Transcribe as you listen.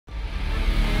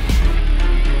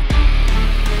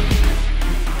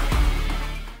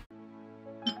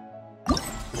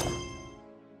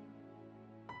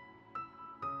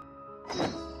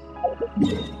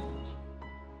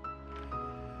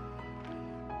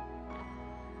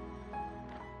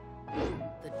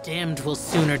Damned will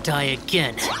sooner die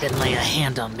again than lay a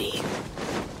hand on me.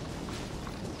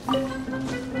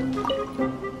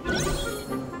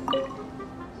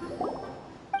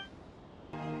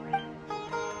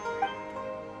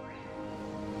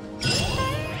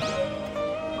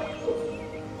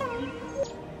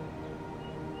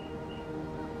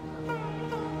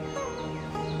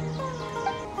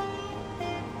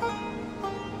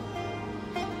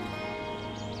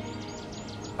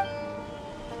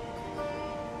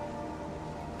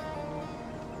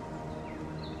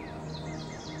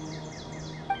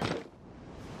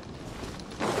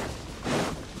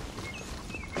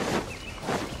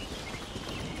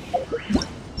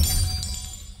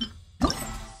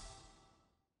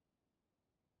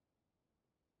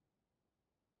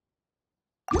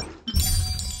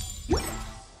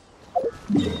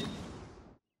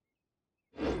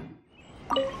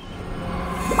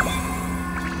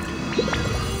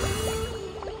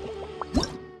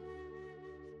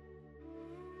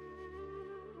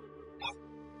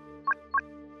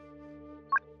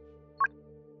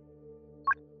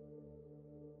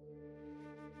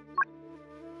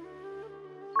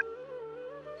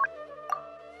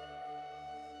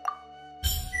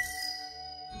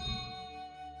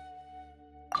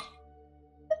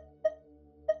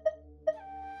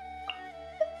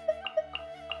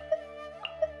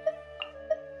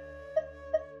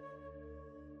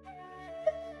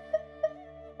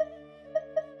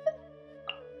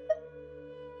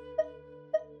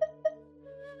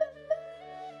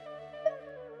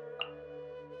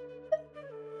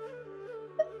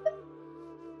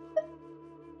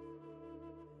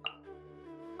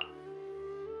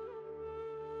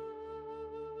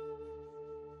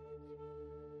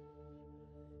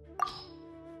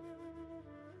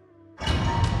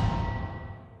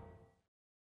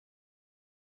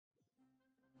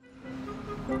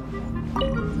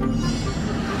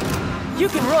 You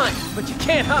can run, but you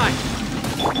can't hide.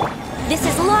 This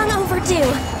is long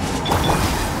overdue.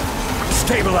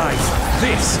 Stabilize.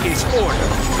 This is order.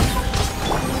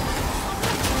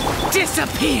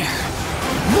 Disappear!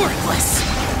 Worthless!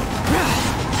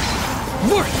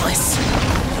 Worthless!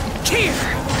 Here!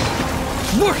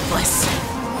 Worthless!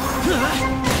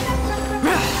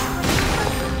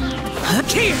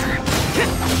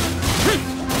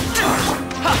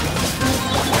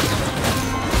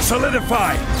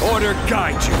 Solidify. Order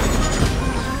guide you.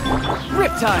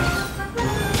 Riptide!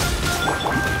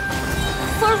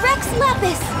 For Rex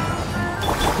Lapis!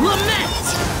 Lament!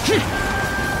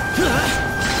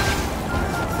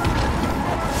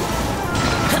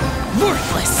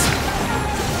 Worthless!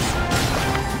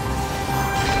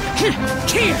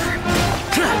 Here!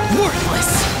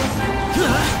 Worthless!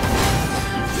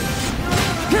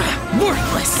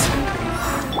 Worthless!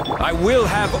 I will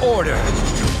have order.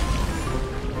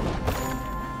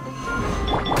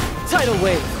 Tidal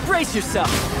wave, brace yourself.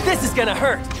 This is gonna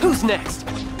hurt. Who's next?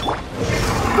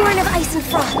 Born of Ice and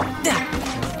Froth.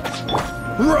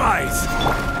 Rise!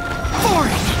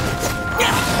 Foreign!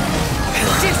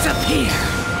 Disappear!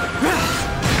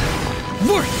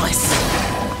 Worthless!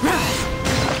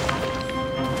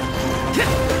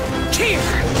 Here!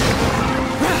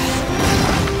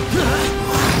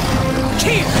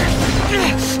 Here!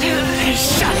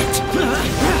 Shut it!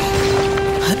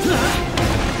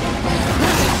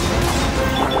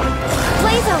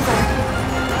 Blaze over!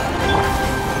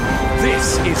 This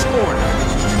is order.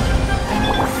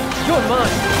 You're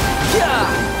mine. Yeah!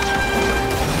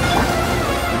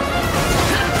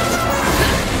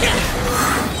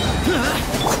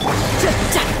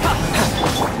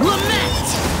 Lament!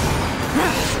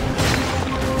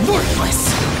 Worthless!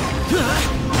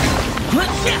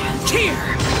 Here!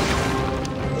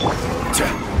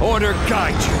 Order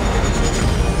guide you.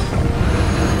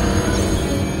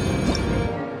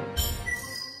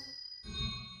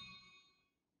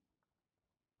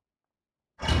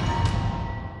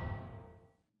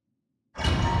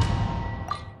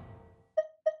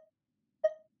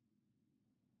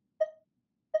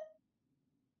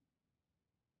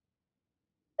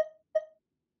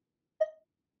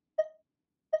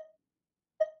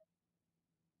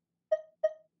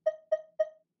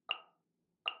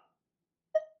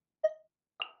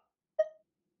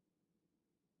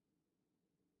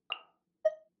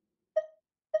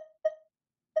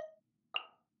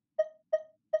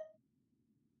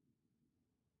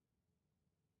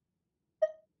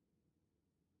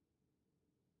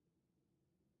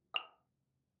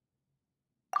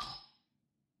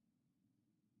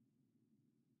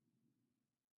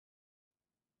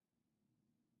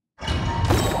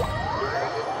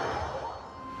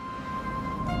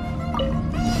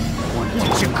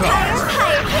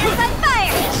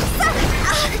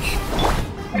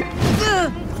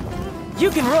 You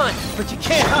can run, but you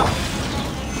can't hop.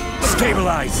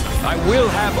 Stabilize! I will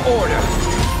have order!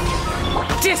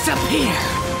 Disappear!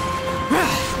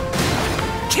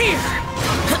 Here!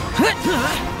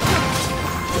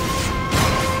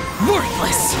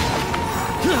 Worthless!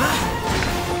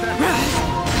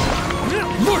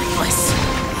 Worthless!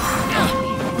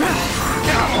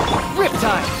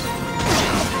 Riptide!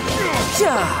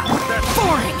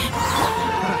 Boring!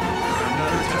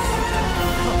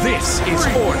 This is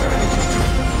order!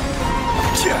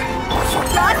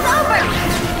 Rod's over!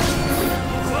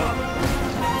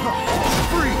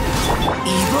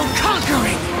 Evil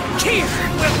conquering! Here!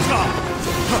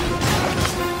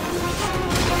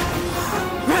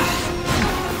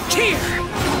 Here!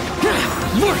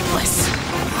 Worthless!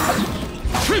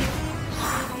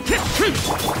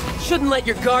 Shouldn't let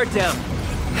your guard down.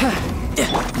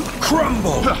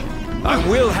 Crumble! I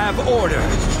will have order!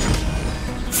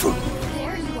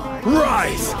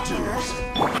 Rise!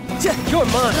 You're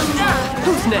mine.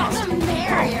 Who's next?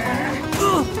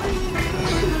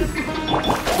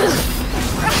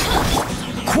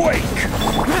 Quake!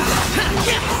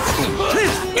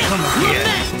 Come here!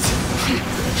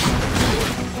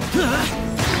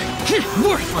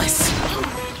 Worthless!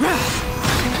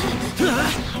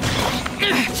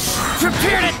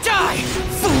 Prepare to die,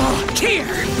 fool!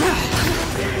 Here!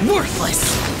 Worthless!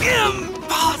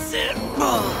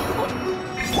 Impossible!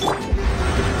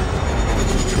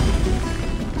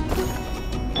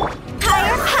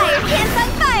 Higher, higher, hands on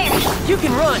fire! You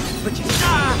can run, but you...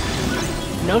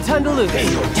 No time to lose.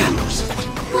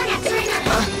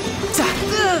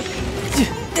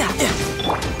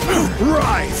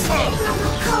 Rise!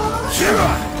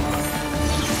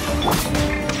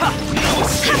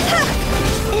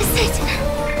 Is it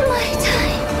my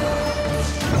time?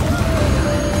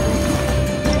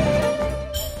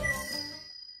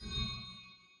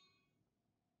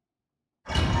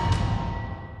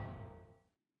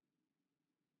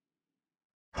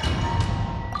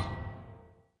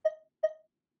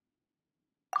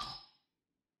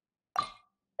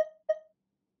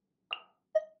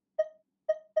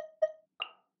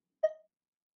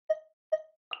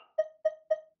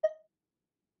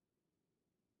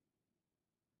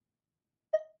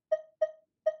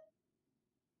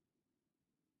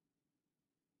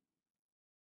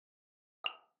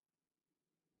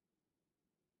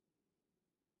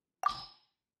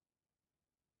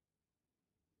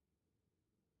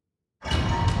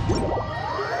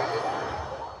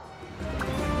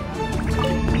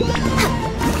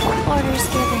 Orders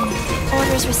given.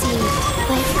 Orders received.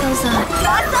 Life goes on.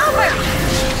 God's over!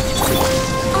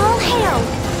 All hail!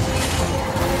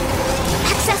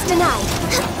 Access denied.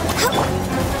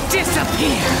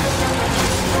 Disappear!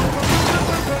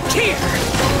 Here!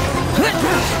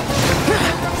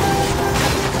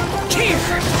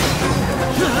 Here!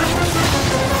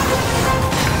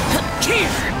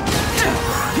 Here!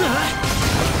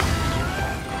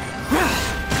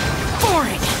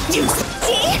 Boring! Useless!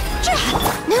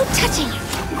 No touching!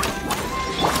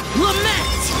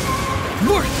 Lament!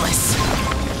 Worthless!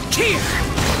 Here!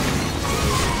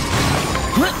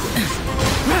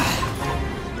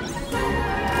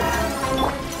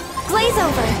 Blaze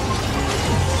over!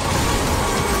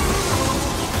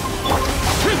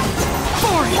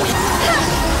 Boring!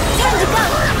 Time to go!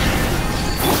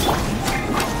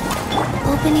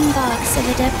 Opening box of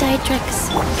Adepti tricks.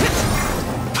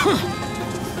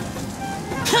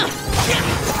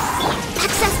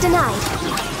 Access denied.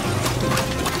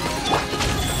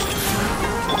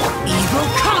 Evil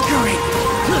conquering!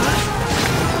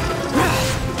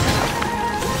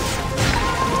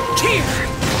 Here!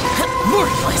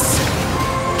 Worthless!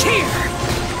 Here!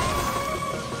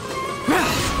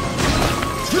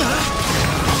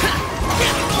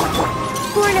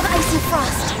 Born of ice and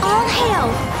frost. All hail!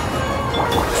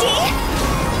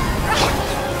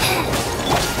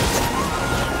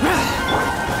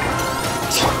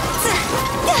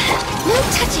 No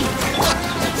touching!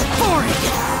 Boring!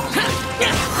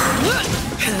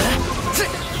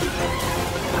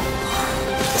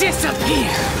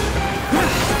 Disappear!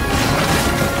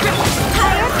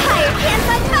 Higher, higher, hands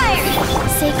on fire!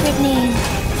 Sacred name,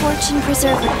 fortune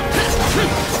preserver.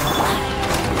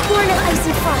 Born of ice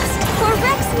and frost, for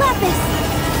Rex Lapis!